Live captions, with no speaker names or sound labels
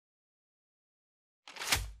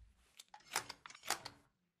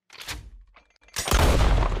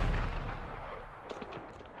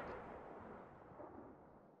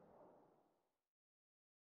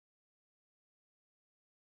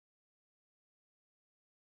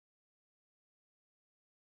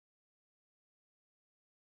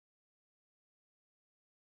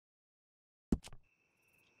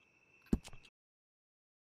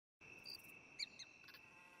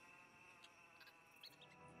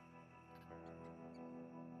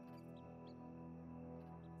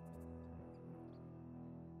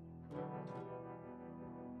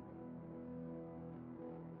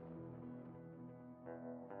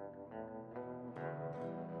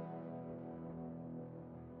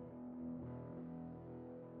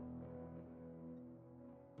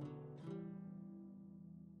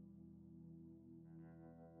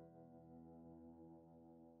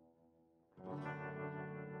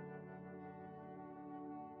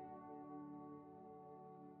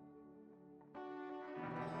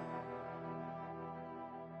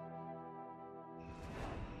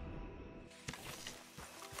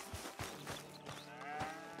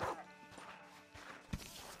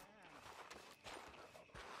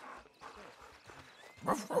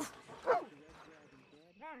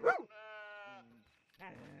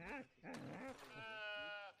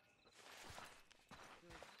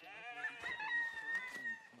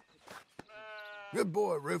Good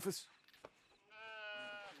boy, Rufus.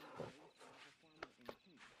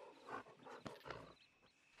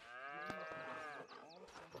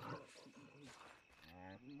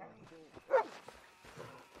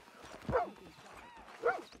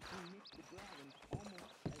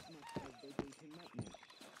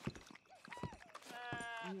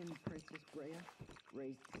 Ian Princess Brea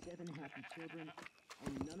raised 7 happy children,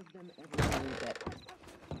 and none of them ever knew that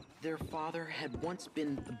their father had once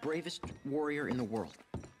been the bravest warrior in the world.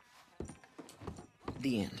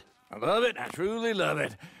 The end. I love it. I truly love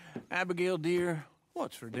it. Abigail, dear,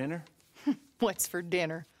 what's for dinner? What's for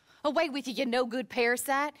dinner? Away with you, you no-good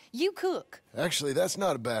parasite. You cook. Actually, that's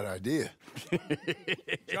not a bad idea.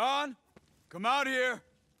 John, come out here.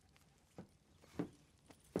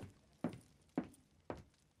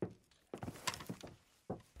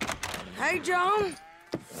 Hey, John.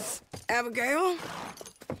 Abigail.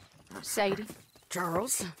 Sadie?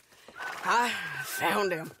 Charles. I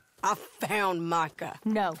found him. I found Micah.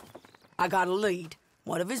 No. I got a lead.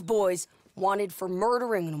 One of his boys wanted for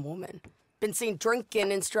murdering a woman. Been seen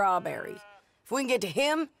drinking in Strawberry. If we can get to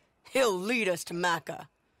him, he'll lead us to Micah.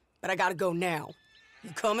 But I gotta go now.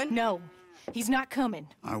 You coming? No. He's not coming.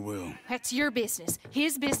 I will. That's your business.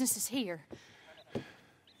 His business is here.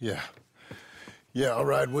 Yeah. Yeah, I'll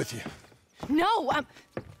ride with you. No,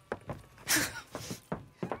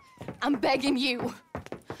 I'm begging you.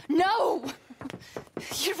 No!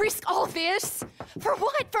 You risk all this? For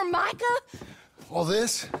what? For Micah? All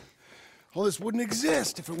this wouldn't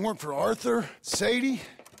exist if it weren't for Arthur, Sadie,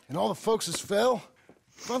 and all the folks as fell.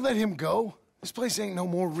 If I let him go, this place ain't no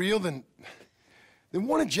more real than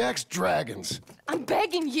one of Jack's dragons. I'm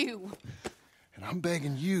begging you. And I'm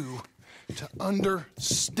begging you to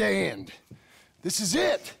understand. This is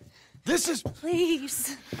it. This is...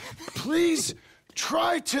 Please. Please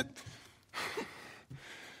try to...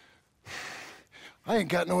 I ain't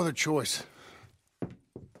got no other choice.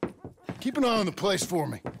 Keep an eye on the place for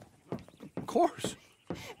me. Of course.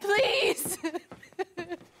 Please.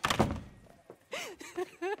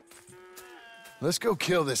 Let's go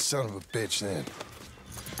kill this son of a bitch then.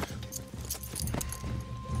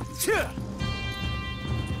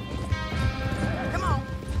 Come on.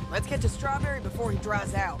 Let's get to Strawberry before he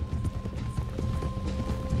dries out.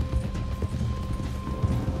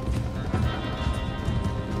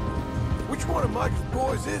 Which one of Mike's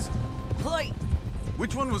boys is it? Cleet,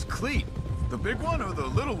 Which one was Cleet? The big one or the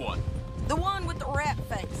little one? the one with the rat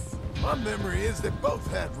face. My memory is they both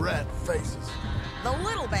had rat faces. The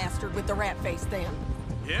little bastard with the rat face then.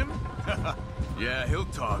 Him? Yeah, he'll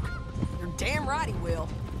talk. You're damn right he will.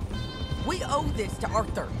 We owe this to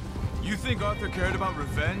Arthur. You think Arthur cared about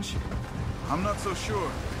revenge? I'm not so sure.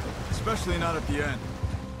 Especially not at the end.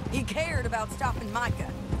 He cared about stopping Micah,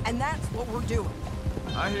 and that's what we're doing.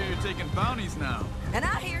 I hear you're taking bounties now. And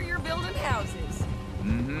I hear you're building houses.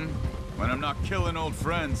 Mm-hmm. When I'm not killing old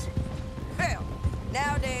friends. Hell,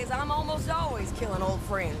 nowadays I'm almost always killing old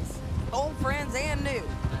friends. Old friends and new.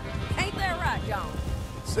 Ain't that right, John?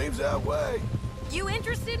 Seems that way. You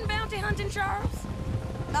interested in bounty hunting, Charles?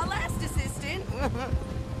 My last assistant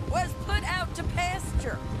was put out to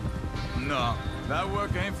pasture. No, that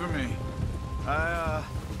work ain't for me. I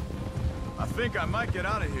think I might get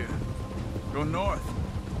out of here. Go north.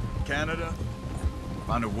 Canada.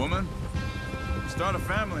 Find a woman. Start a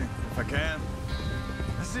family, if I can.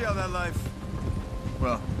 I see how that life...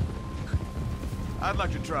 Well, I'd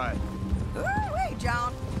like to try it. Ooh-wee,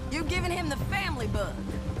 John. You've given him the family bug.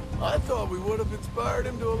 I thought we would have inspired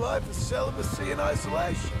him to a life of celibacy and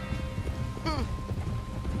isolation.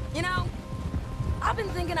 You know, I've been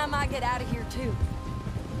thinking I might get out of here, too.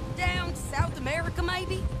 Down South America,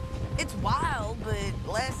 maybe? It's wild,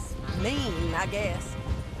 but less mean, I guess.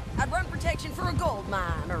 I'd run protection for a gold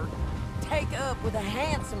mine, or take up with a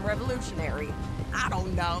handsome revolutionary. I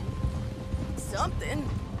don't know. Something.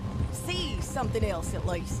 See something else, at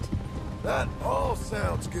least. That all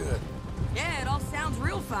sounds good. Yeah, it all sounds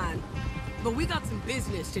real fine. But we got some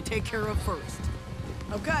business to take care of first.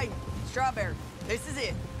 Okay, Strawberry, this is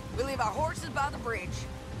it. We leave our horses by the bridge,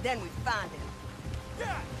 then we find him.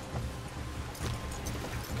 Yeah!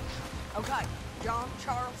 Okay, John,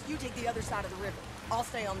 Charles, you take the other side of the river. I'll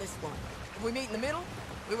stay on this one. If we meet in the middle,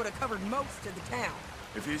 we would have covered most of the town.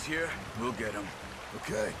 If he's here, we'll get him.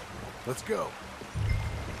 Okay, let's go.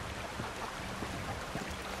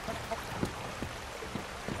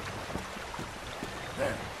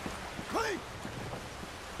 There. Cleve!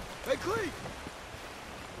 Hey, Cleve!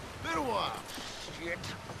 Been a while. Shit.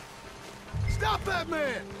 Stop that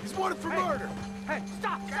man! He's wanted for murder! Hey,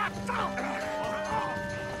 stop!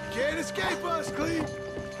 Can't escape us, Cleve!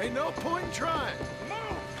 Ain't no point in trying.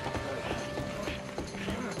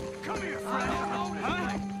 Come here, friend!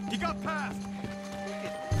 Huh? He got past!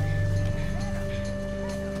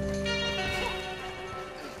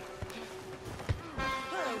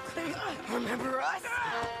 Remember us?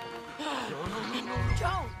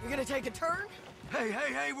 Joe, you gonna take a turn?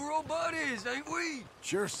 Hey, we're old buddies, ain't we?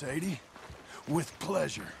 Sure, Sadie. With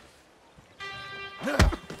pleasure.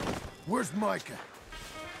 Now, where's Micah?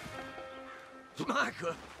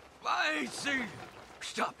 Micah, I ain't seen you.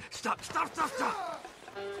 Stop.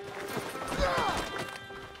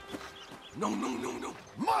 No.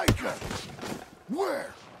 Micah!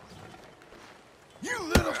 Where? You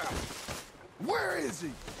little... Where is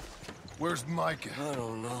he? Where's Micah? I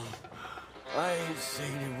don't know. I ain't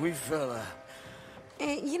seen him. We fell out.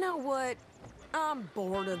 You know what? I'm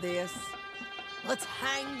bored of this. Let's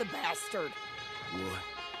hang the bastard.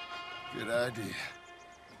 What? Good idea.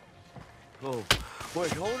 Oh,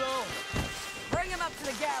 wait, hold on. Bring him up to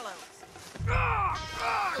the gallows.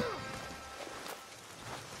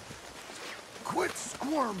 Quit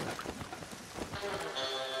squirming.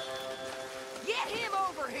 Get him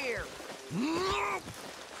over here.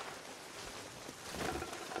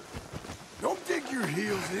 Don't dig your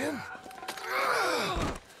heels in.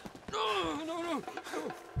 No.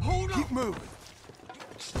 Hold on. Keep moving.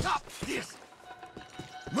 Stop this.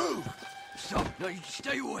 Move. Stop. Now you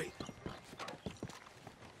stay away.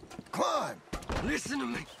 Climb. Listen to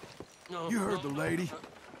me. No. You heard the lady.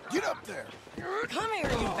 Get up there. Come here,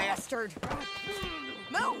 you bastard.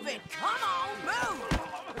 Move it. Come on, move.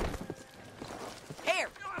 Here,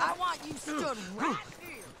 I want you stood right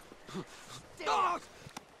here. Ah!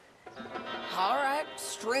 All right,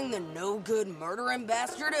 string the no-good murdering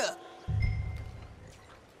bastard up.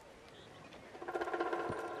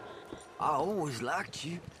 I always liked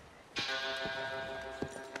you.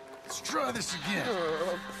 Let's try this again.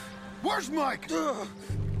 Where's Mike? No.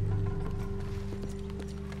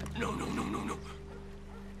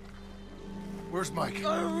 Where's Mike?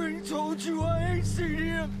 I already told you I ain't seen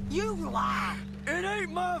him. You lie. It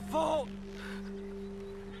ain't my fault.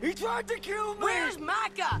 He tried to kill me. Where's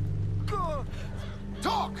Micah?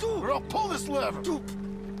 Talk, or I'll pull this lever.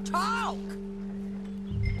 Talk.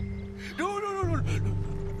 No.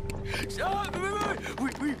 Stop.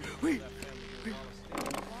 Wait.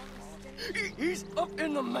 He's up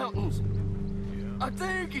in the mountains. I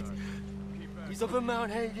think he's up in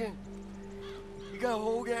Mount Hagen. He got a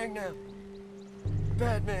whole gang now.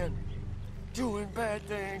 Bad man, doing bad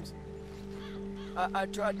things. I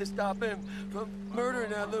tried to stop him from murdering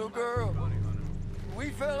that little girl. We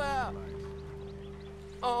fell out.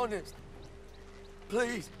 Honest.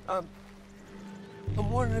 Please, I'm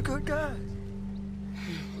one of the good guys.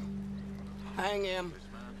 Hang him.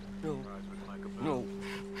 No.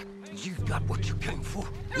 You got what you came for.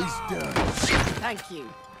 He's done. Thank you.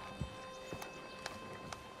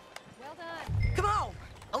 Well done. Come on.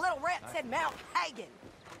 A little rat said Mount Hagen.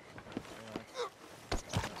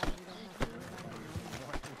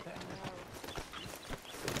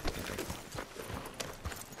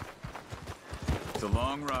 It's a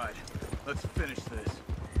long ride. Let's finish this.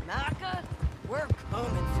 Micah, we're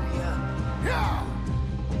coming for you. Yeah!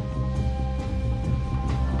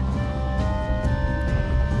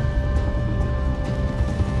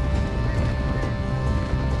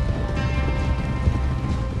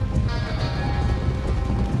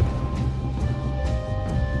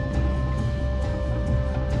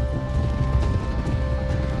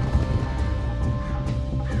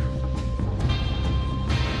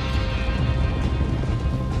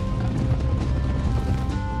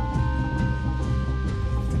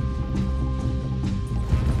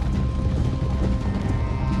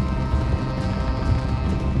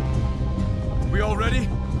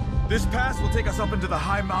 This pass will take us up into the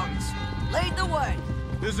high mountains. Lead the way.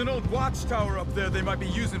 There's an old watchtower up there they might be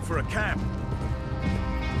using for a camp.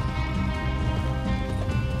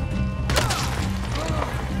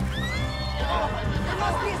 There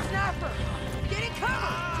must be a sniper cover! Get in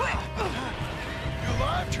cover! Quick! You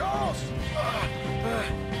alive, Charles?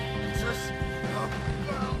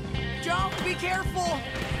 John, be careful!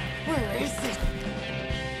 Where is it?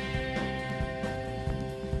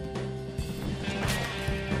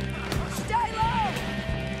 Stay low!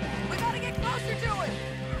 We gotta get closer to it!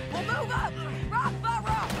 We'll move up, rock by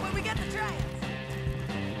rock, when we get the trains!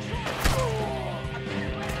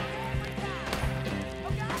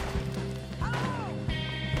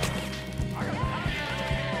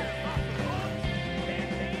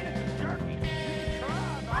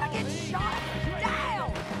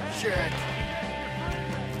 Shit.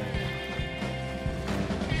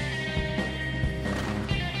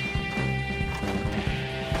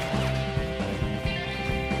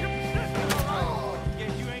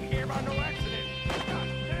 Guess you ain't here by no accident. God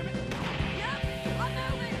damn it. Yep, I'm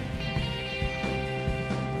moving!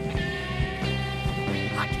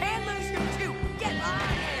 I can lose him too! Get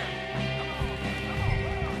behind there!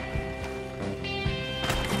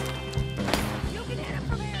 You can hit him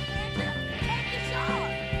from here, Andrew! Take the shot!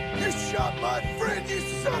 You shot my friend, you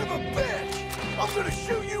son of a bitch! I'm gonna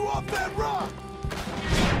shoot you off that rock!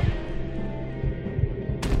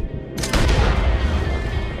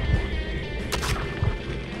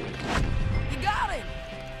 You got him!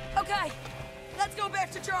 Okay, let's go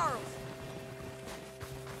back to Charles.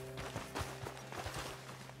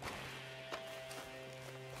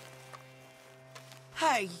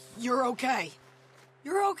 Hey, you're okay.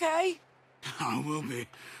 You're okay. I will be.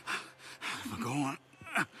 Go on.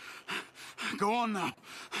 Go on now.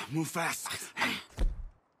 Move fast.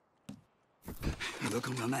 They'll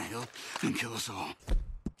come down that hill and kill us all.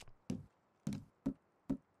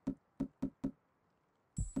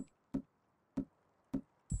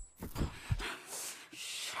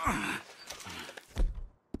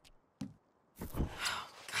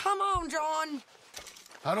 Come on, John.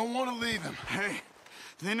 I don't want to leave him. Hey,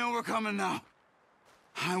 they know we're coming now.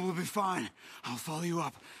 I will be fine. I'll follow you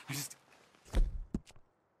up. I just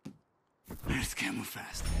can't move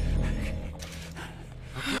fast.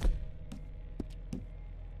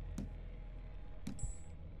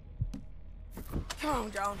 Come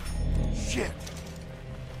on, John. Shit.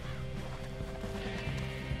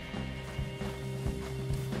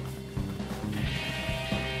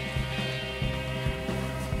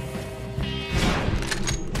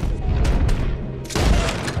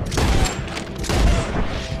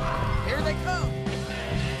 Here they come.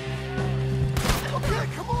 Okay,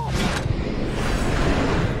 come on.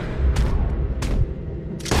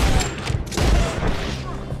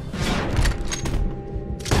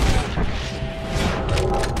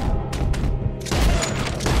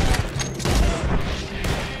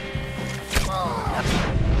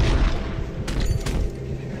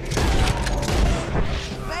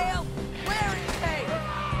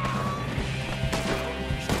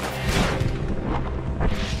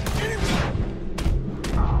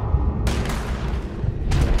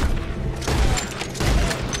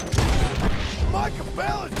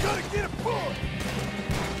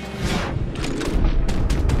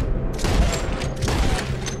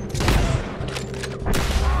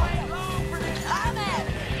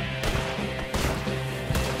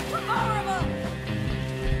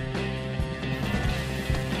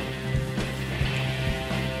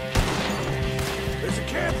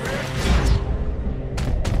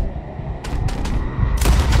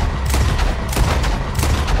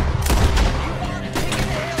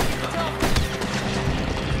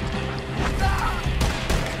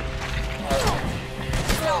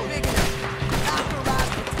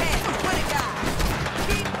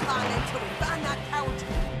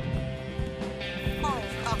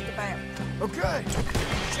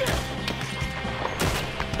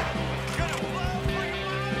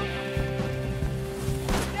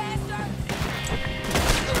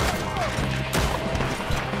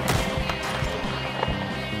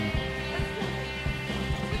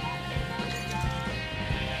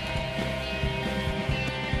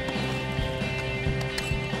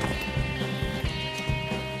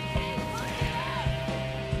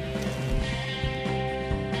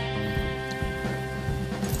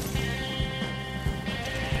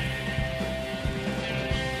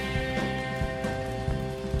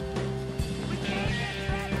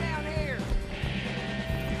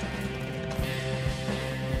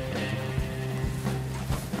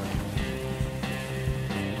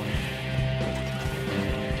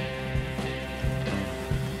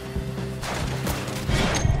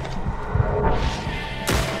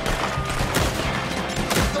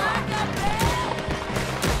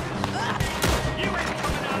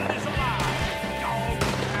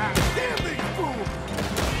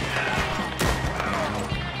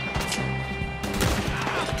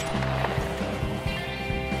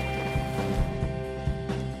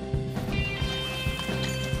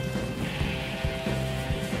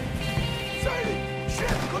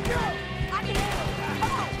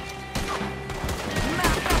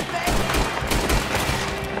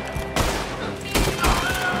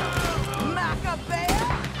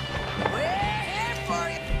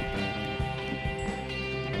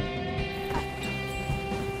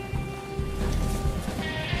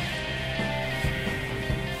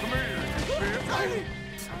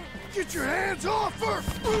 Get your hands off her!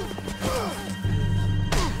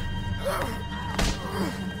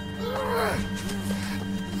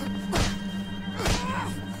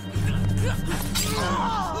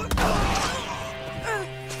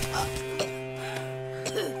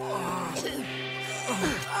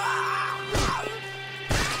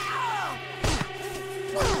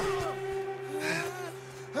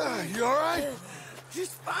 You all right?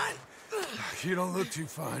 Just fine. You don't look too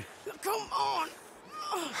fine. Come on.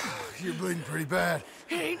 You're bleeding pretty bad.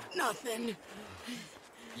 Ain't nothing.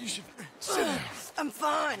 You should sit down. I'm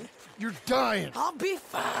fine. You're dying. I'll be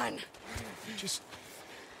fine. Just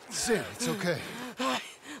sit. It's okay.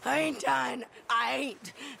 I ain't dying. I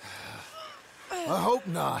ain't. I hope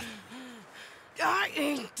not. I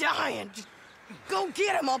ain't dying. Just go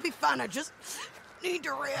get him. I'll be fine. I just need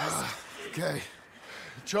to rest. Okay.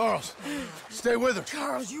 Charles, stay with her.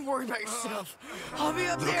 Charles, you worry about yourself. I'll be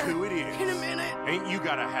up Look there who it is. in a minute. Ain't you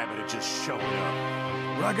got a habit of just showing up?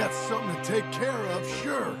 Well, I got something to take care of,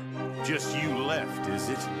 sure. Just you left, is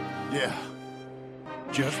it? Yeah.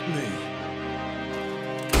 Just me.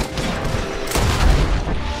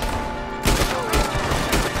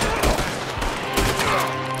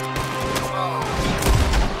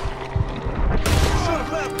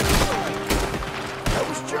 That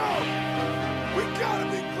was Joe! We gotta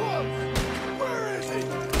be close! Where is he?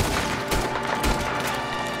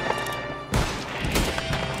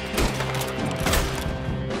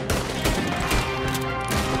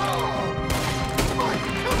 Oh! Mike,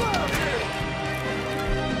 come out here!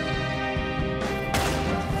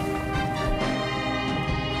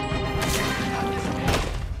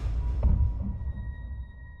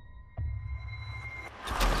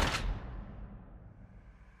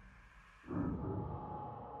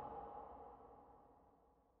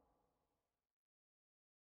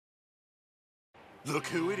 Look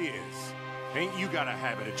who it is. Ain't you got a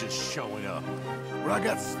habit of just showing up? Well, I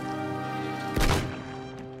got...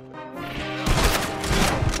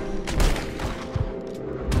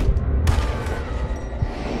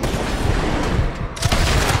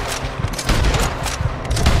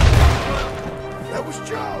 That was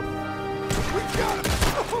Joe! We got him!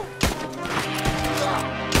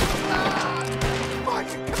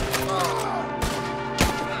 Mike, come on!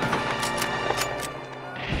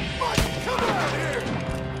 Mike, come out here!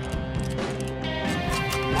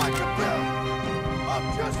 Micah Bell! I'm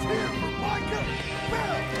just here for Micah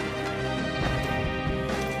Bell!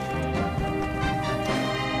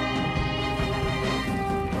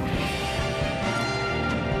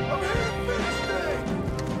 I'm here to finish things!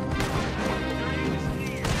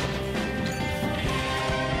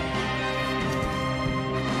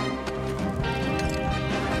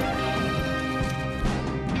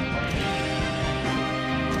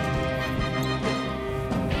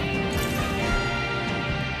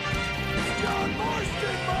 John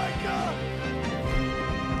Marston, Micah!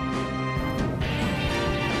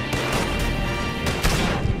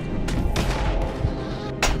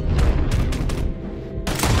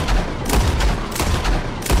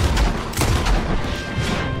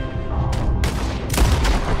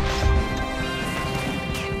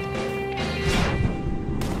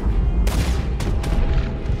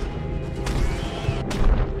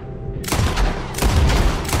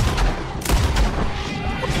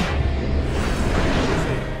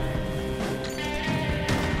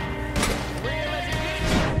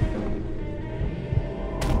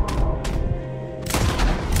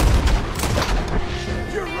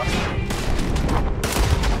 You're right!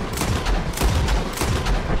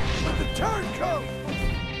 Let the turn come!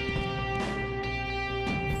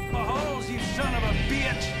 Mahomes, you son of a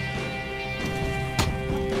bitch!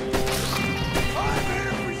 I'm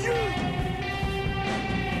here for you!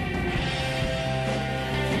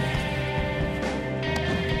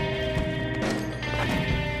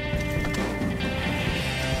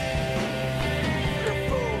 You're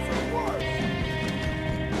fools or worse!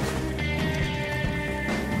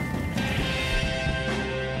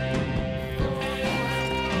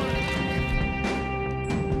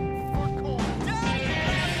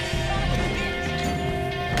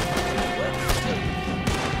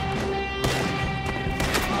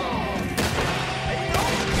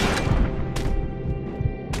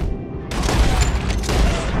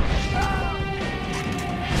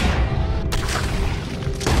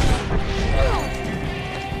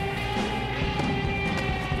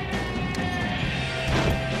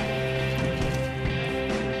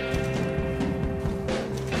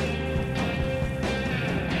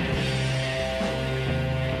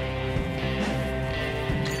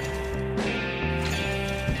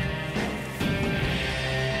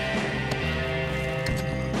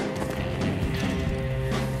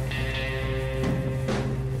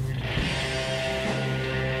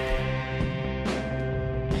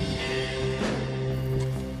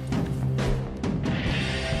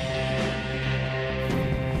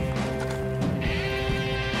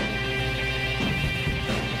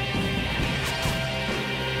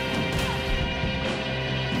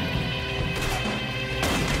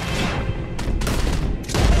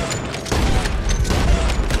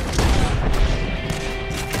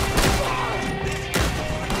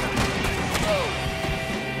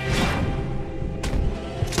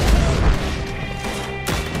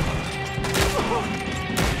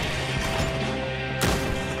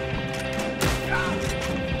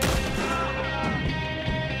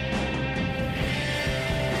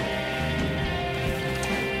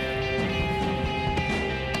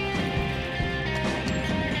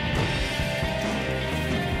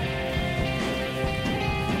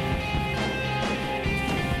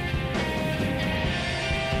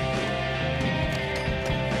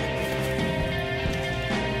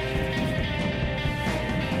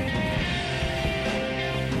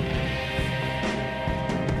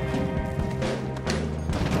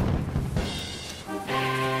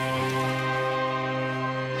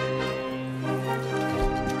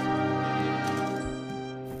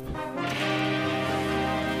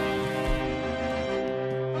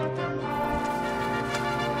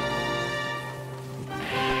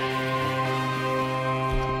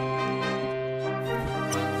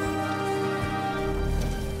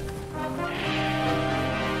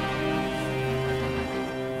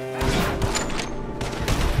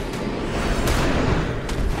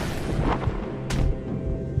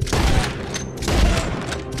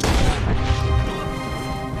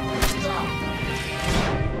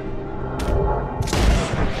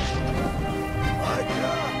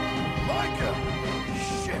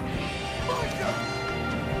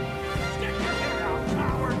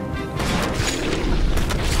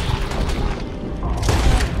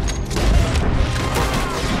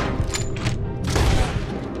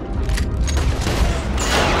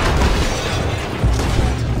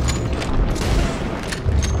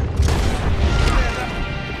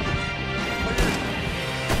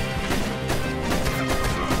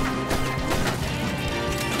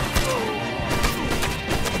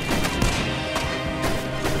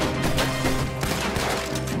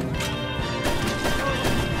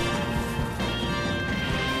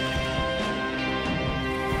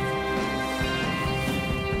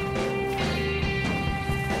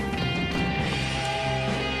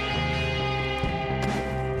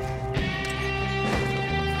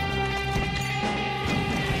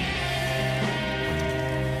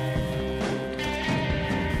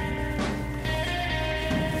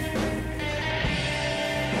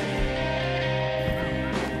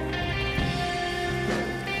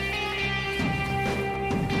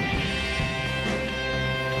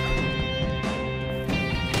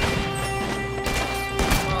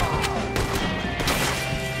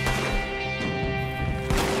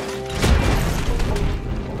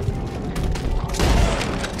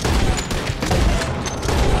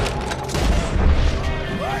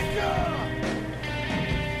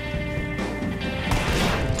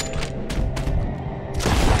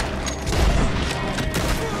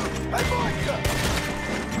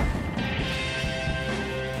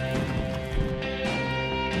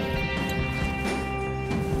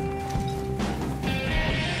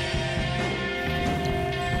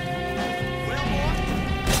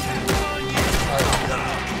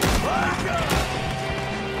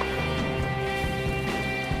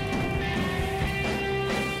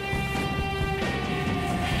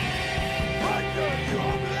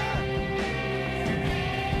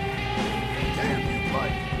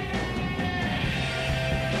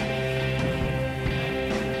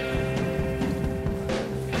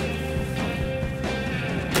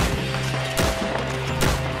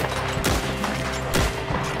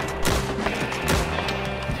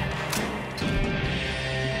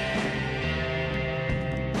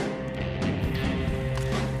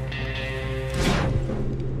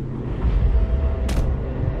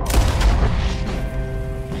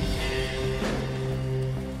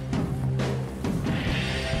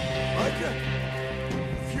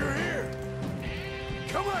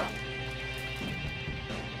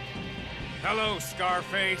 Hello,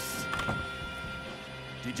 Scarface.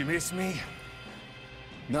 Did you miss me?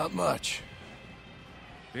 Not much.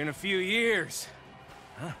 Been a few years.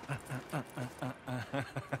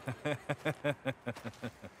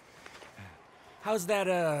 How's that,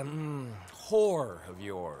 whore of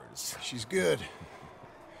yours? She's good.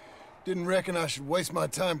 Didn't reckon I should waste my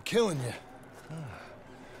time killing you.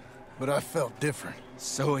 But I felt different.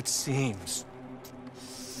 So it seems.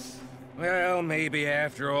 Well, maybe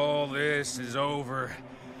after all this is over,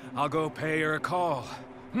 I'll go pay her a call.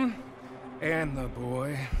 And the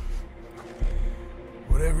boy.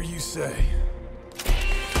 Whatever you say.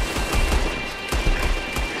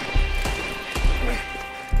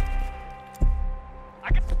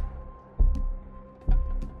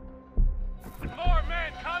 More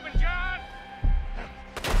men coming, John!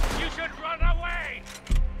 You should run away!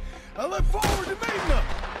 I look forward to meeting them!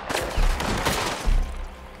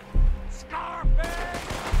 Scarface!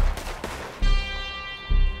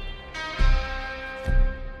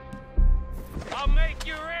 I'll make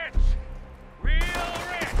you rich! Real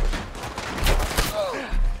rich!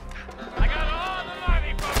 I got all the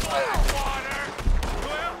money from Blackwater!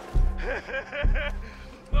 Well,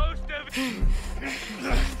 most of it...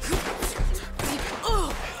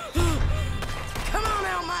 Come on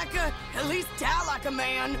now, Micah. At least die like a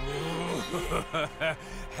man.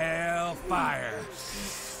 Hellfire.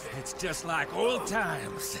 It's just like old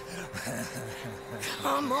times.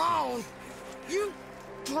 Come on. You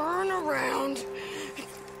turn around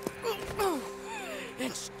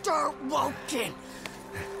and start walking.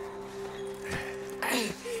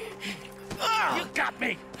 You got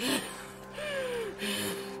me!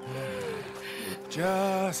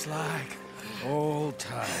 Just like old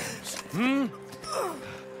times.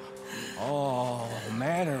 All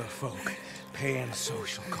manner of folk paying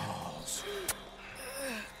social calls.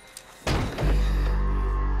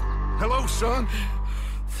 Hello, son.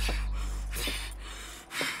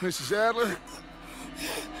 Mrs. Adler.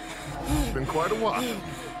 It's been quite a while.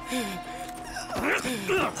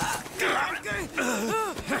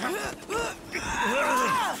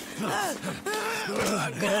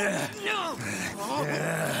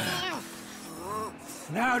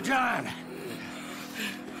 Now, John.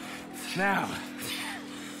 Now,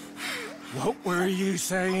 what were you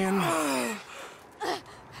saying?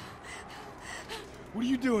 What are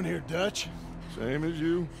you doing here, Dutch? Same as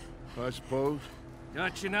you, I suppose.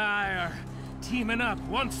 Dutch and I are teaming up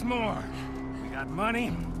once more. We got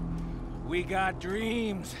money. We got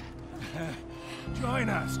dreams. Join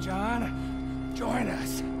us, John. Join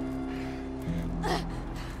us.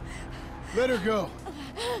 Let her go.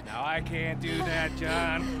 Now, I can't do that,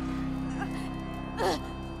 John.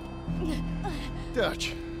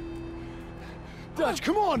 Dutch. Dutch,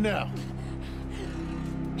 come on now.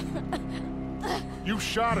 You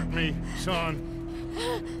shot at me, son.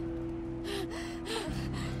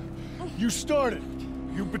 You started.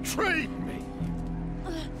 You betrayed me.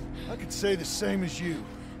 I could say the same as you.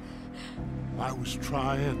 I was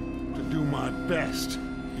trying to do my best.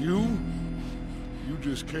 You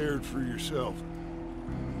just cared for yourself.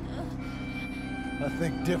 I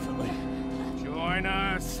think differently. Join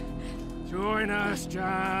us. Join us,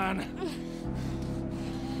 John.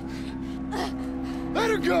 Let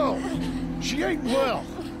her go! She ain't well.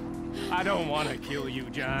 I don't want to kill you,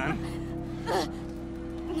 John.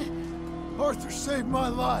 Arthur saved my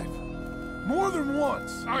life. More than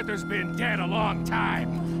once. Arthur's been dead a long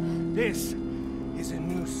time. This is a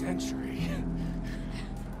new century.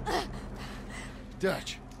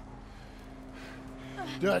 Dutch.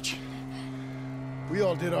 Dutch. We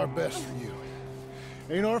all did our best for you.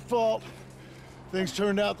 Ain't our fault. Things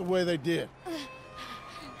turned out the way they did.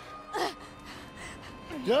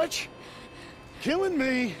 Dutch, killing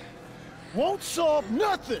me won't solve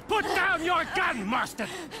nothing. Put down your gun, Marston!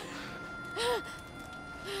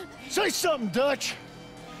 Say something, Dutch.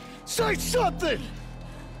 Say something!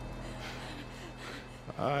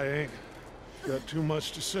 I ain't got too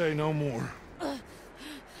much to say no more.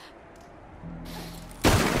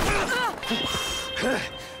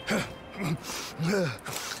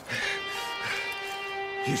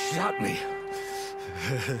 You shot me.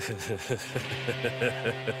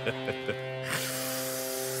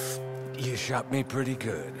 You shot me pretty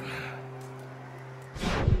good.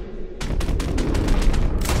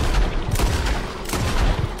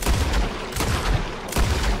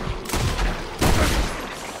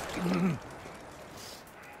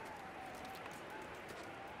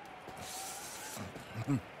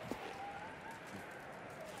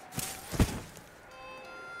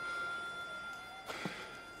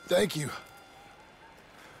 Thank you.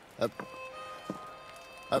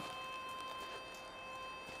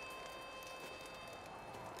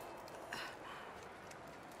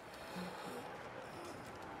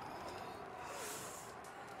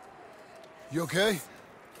 You okay?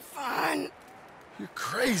 Fine. You're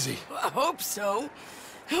crazy. I hope so.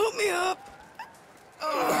 Help me up.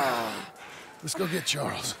 Let's go get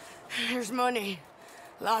Charles. There's money.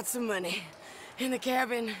 Lots of money. In the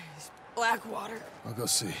cabin is Blackwater. I'll go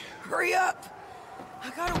see. Hurry up. I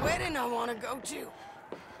got a wedding I want to go to.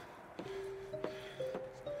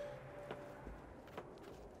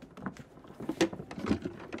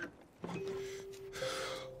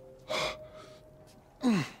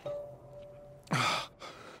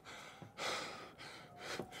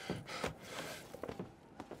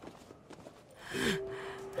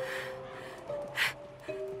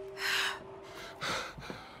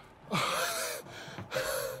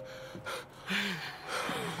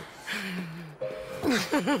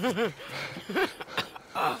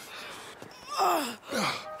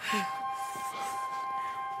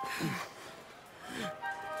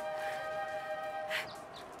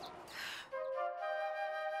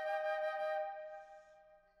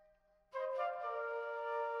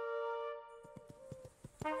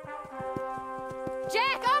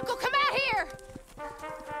 Jack, Uncle, come out here!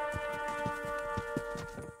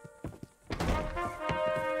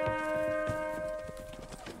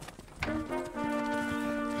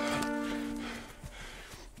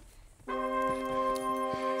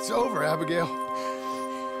 It's over, Abigail.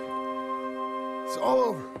 It's all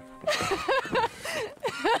over.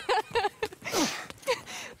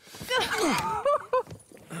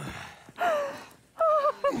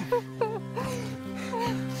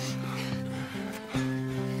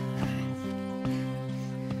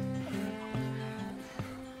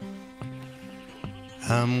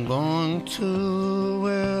 I'm going to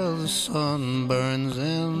where the sun burns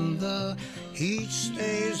and the heat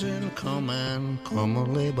stays and come and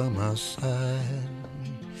lay by my side.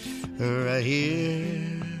 Right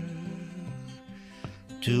here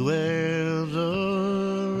to where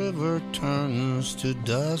the river turns to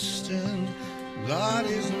dust and God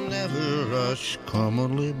is never rushed. Come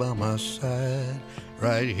and lay by my side.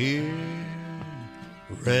 Right here,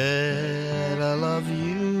 Red, I love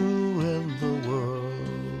you and the world.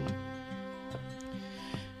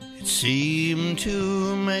 It seemed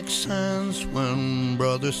to make sense when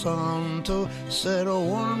Brother Santo said, oh,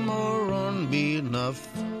 one more run be enough.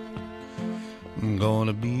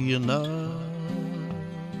 Gonna be enough.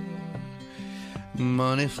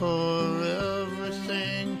 Money for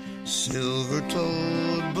everything,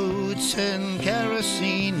 silver-toed boots and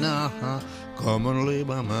kerosene. Come and lay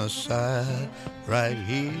by my side right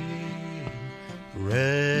here.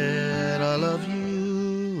 Red, I love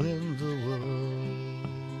you and the world.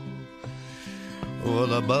 Oh,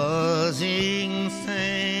 the buzzing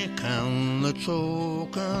think and the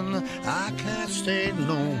choking, I can't stay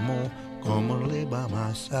no more. Come and lay by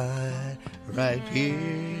my side right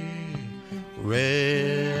here.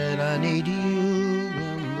 Red, I need you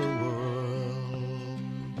in the world.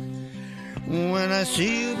 When I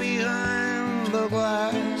see you behind the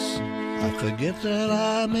glass, I forget that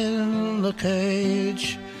I'm in the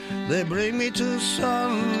cage. They bring me to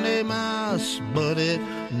Sunday Mass, but it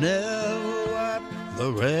never wiped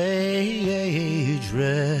the rage.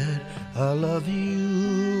 Red, I love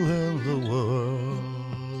you and the world.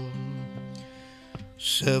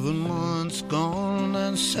 7 months gone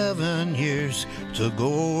and 7 years to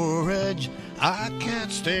go, Reg. I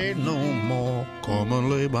can't stay no more. Come and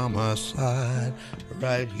lay by my side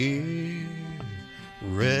right here.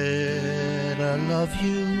 Red, I love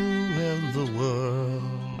you and the world.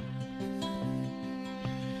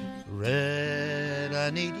 Red, I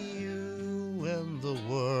need you and the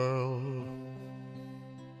world.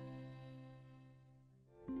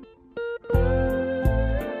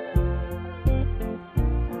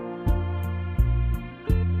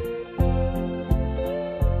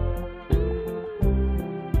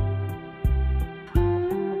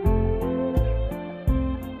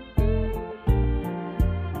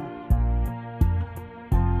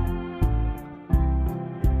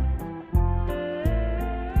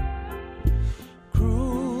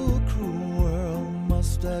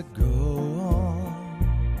 I go on.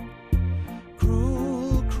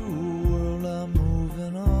 Cruel, cruel world, I'm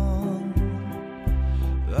moving on.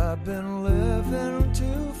 I've been living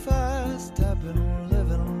too fast, I've been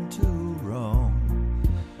living too wrong.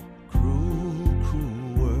 Cruel,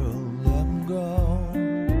 cruel world, I'm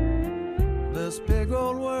gone. This big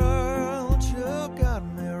old world sure got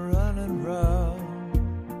me running round.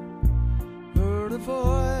 Heard a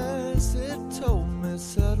voice, it told me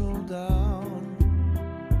settle down.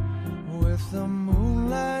 With the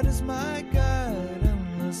moonlight as my guide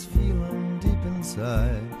and this feeling deep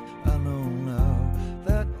inside, I know now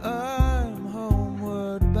that I'm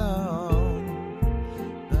homeward bound.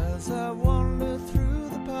 As I wander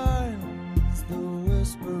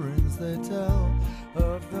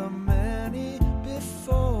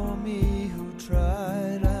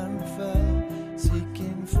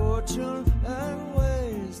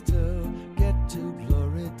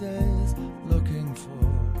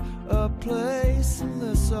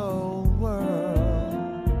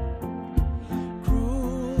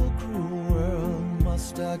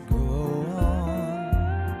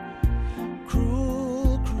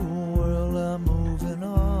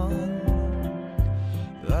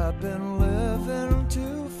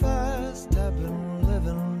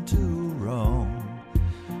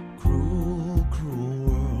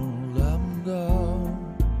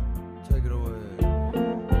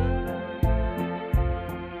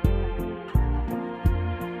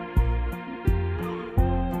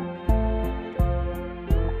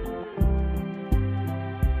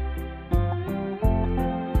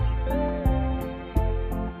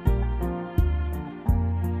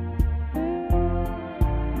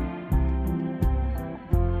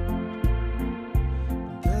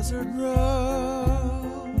Desert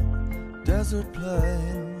road, desert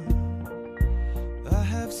plain, I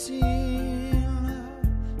have seen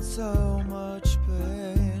so much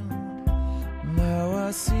pain. Now I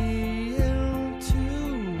see into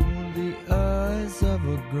the eyes of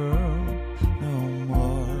a girl.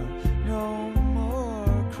 No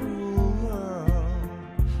more cruel world.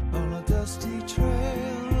 On a dusty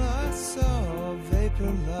trail I saw a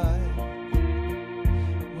vapor light.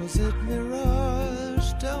 Was it mirage?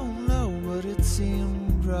 Don't know, but it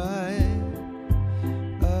seemed right.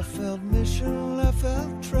 I felt mission, I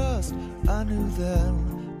felt trust. I knew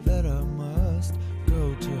then that I must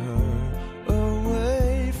go to her,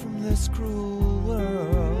 away from this cruel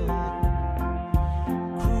world.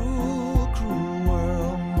 Cruel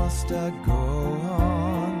world, must I go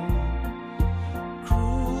on?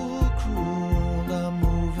 Cruel world, I'm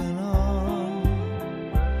moving on.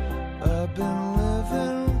 I've been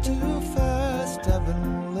living too fast, I've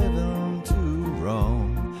been living too wrong.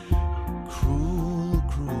 Cruel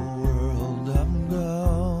world, I'm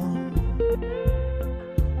gone.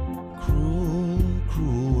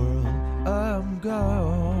 Cruel world, I'm gone.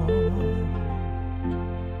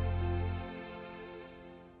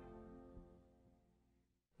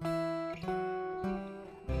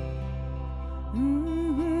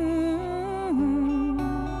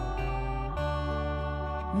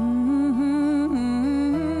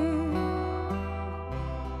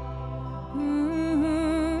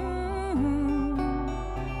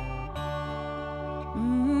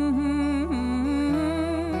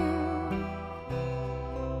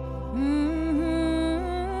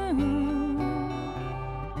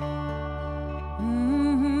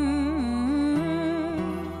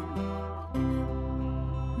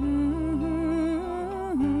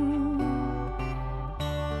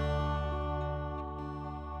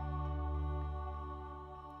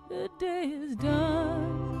 The day is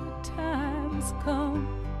done, the time's come.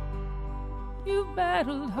 You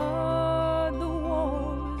battled hard, the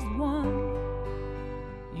war is won.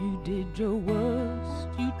 You did your worst,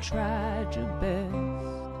 you tried your best.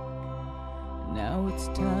 Now it's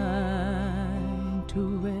time to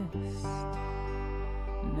rest.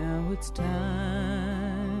 Now it's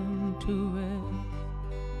time to rest.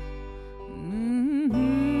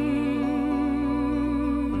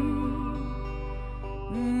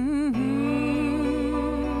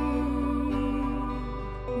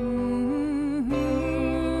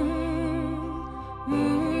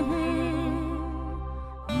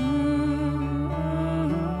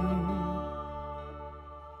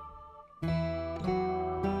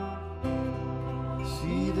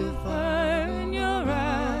 See the fire in your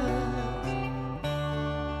eyes.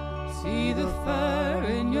 See the fire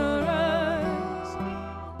in your eyes.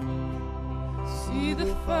 See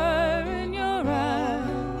the fire in your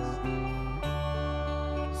eyes.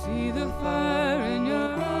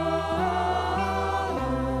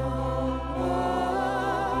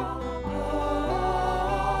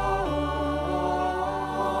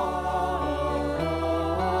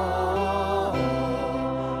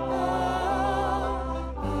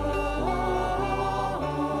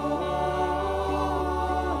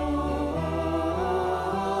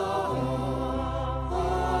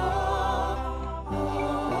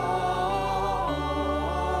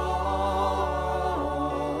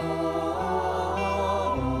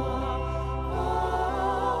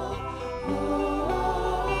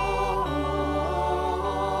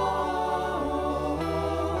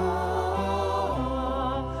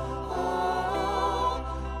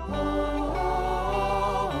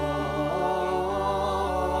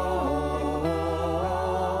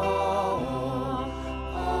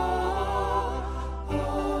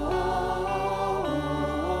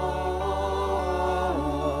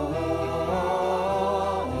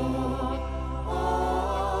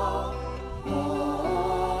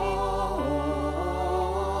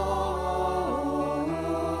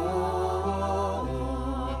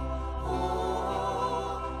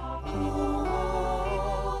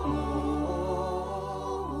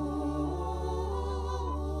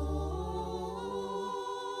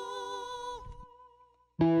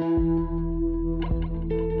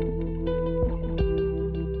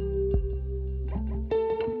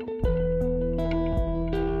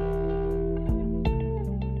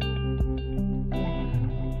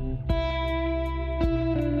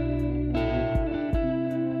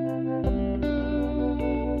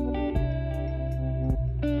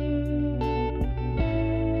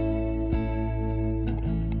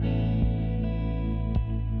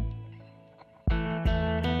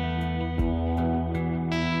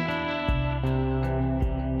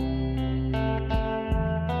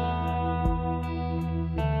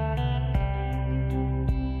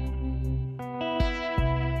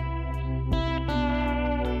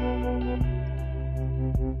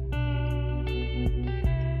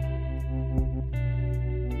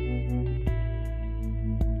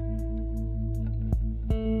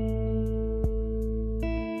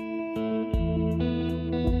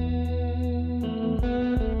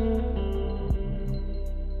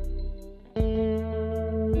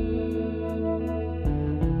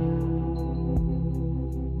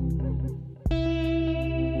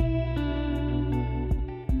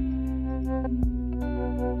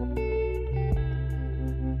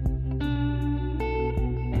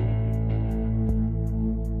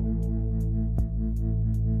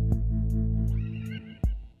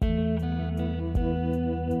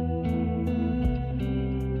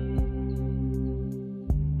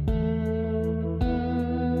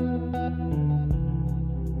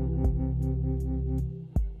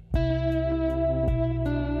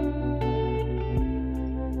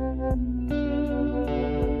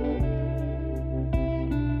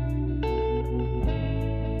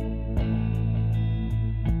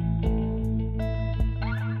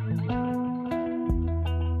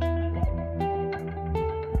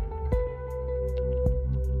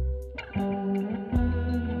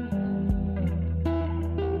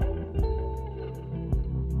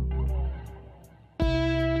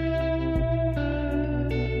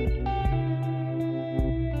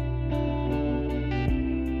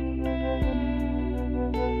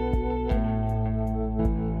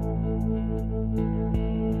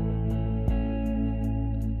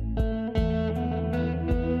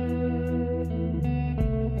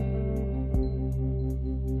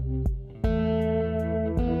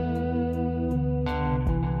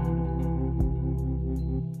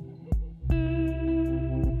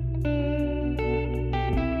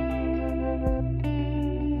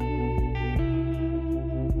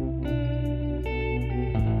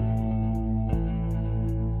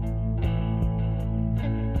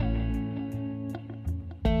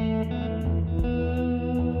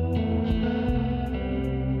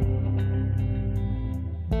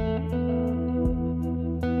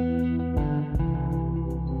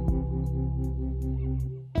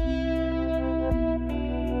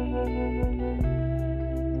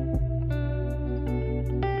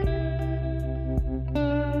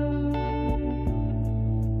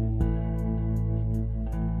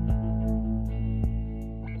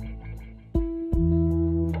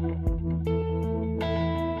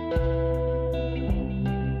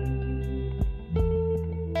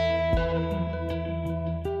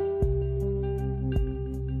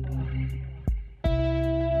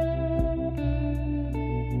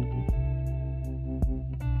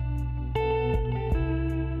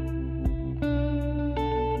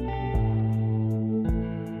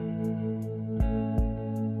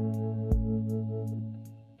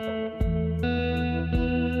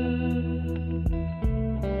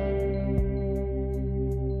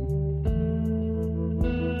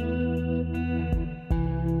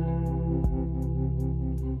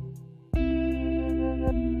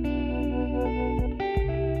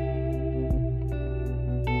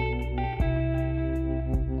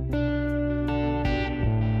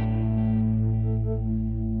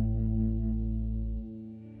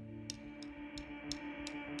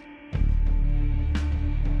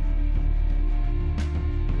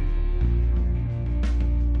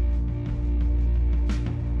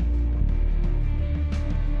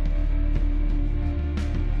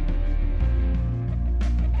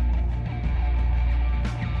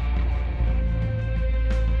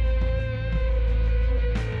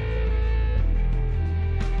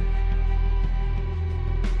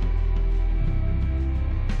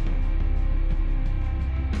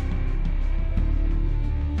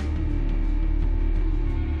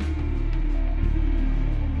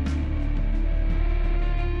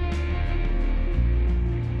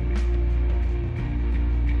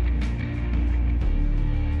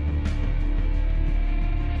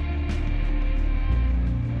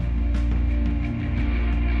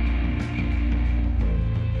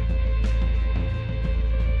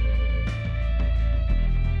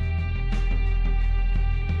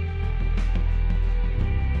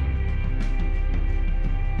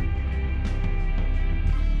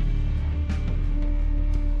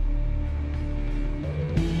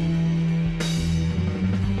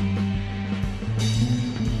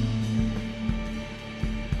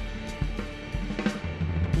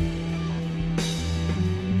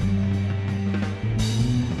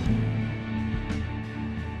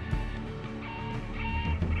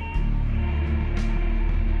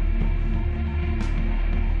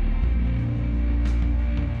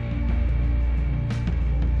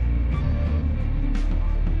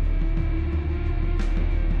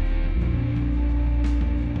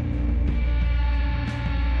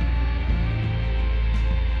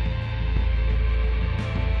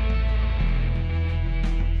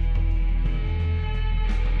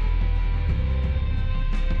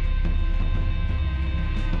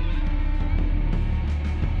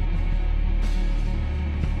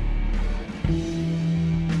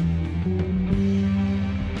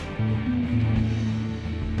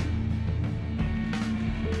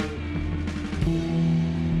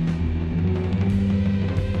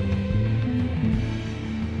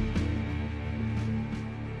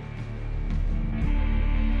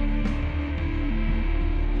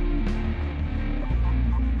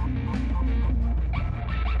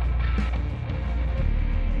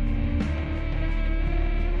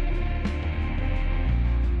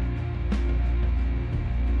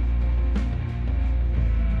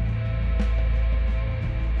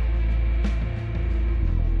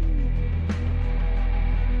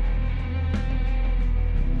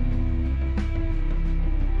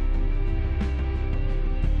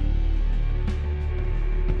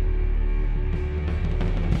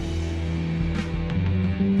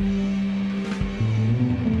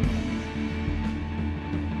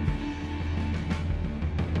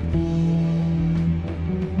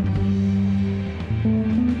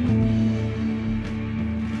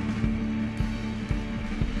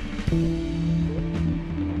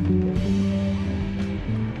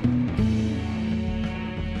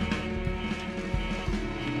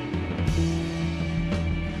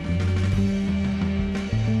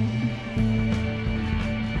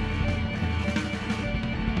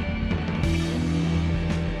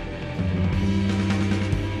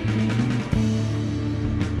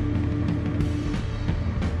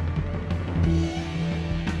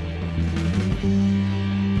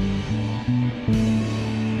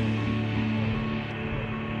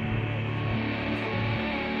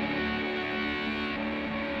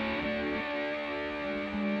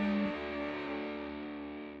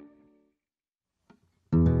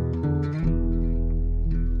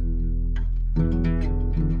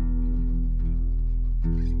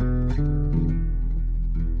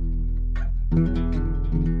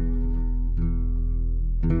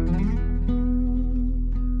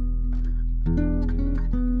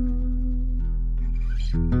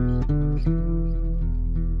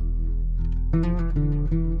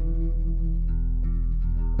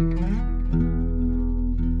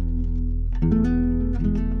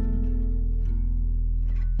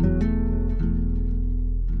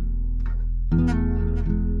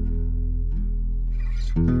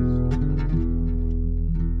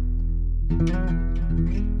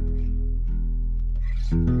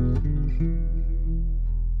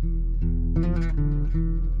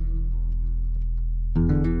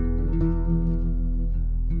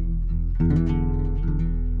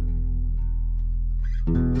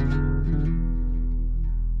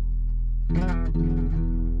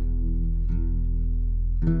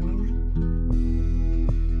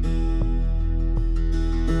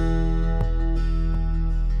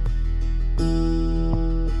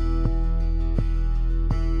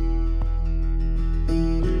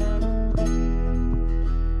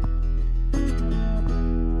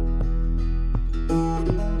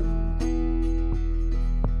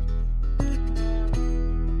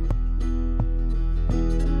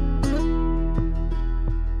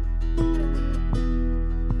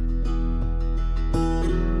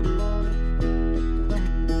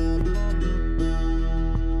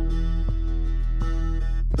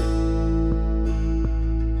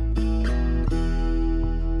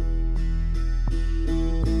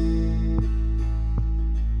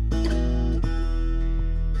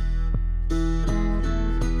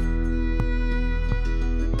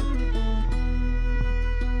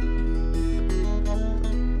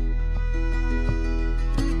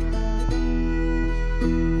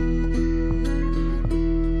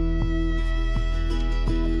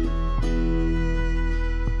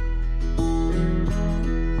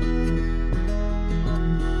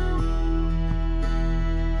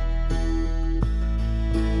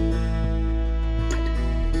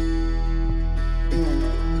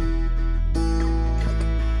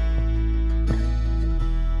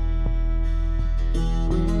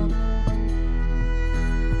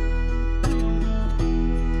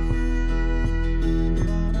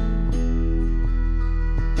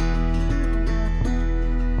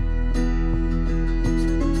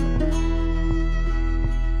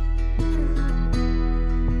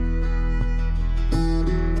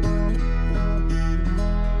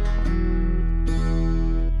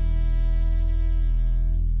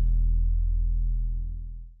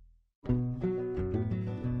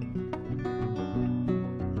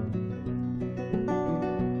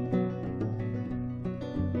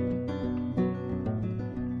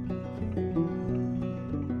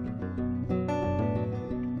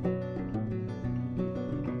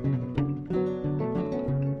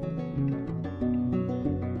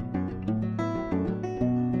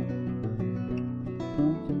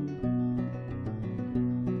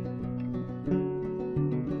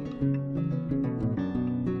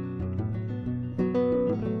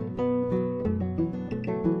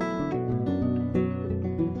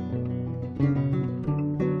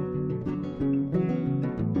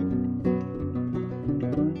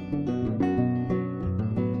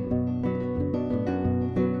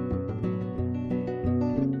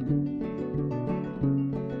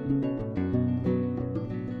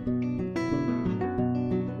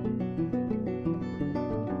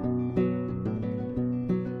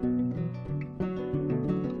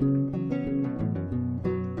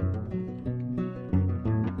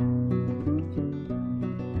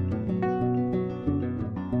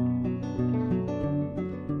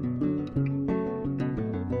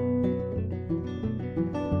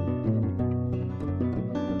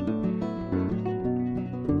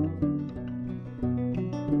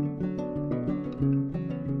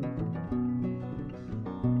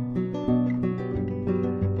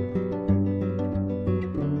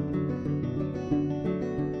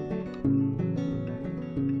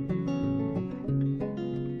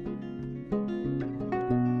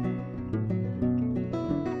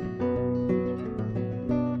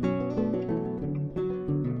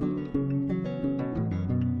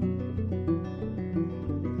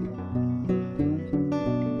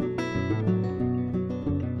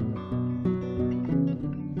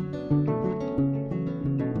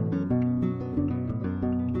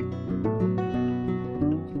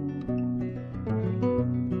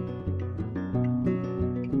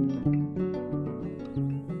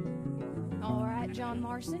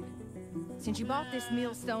 Marston. Since you bought this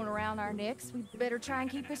millstone around our necks, we better try and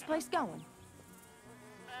keep this place going.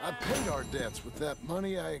 I paid our debts with that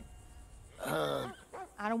money. I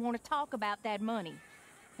don't want to talk about that money.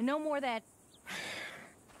 And no more that...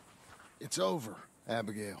 It's over,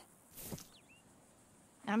 Abigail.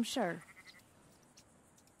 I'm sure.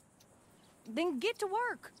 Then get to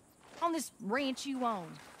work on this ranch you own,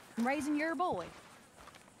 and raising your boy.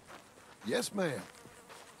 Yes, ma'am.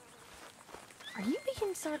 Are you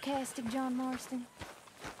being sarcastic, John Marston?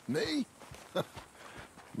 Me?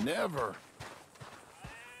 Never.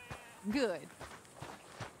 Good.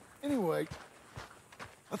 Anyway,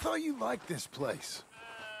 I thought you liked this place.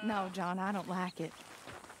 No, John, I don't like it.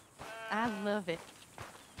 I love it.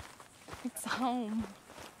 It's home.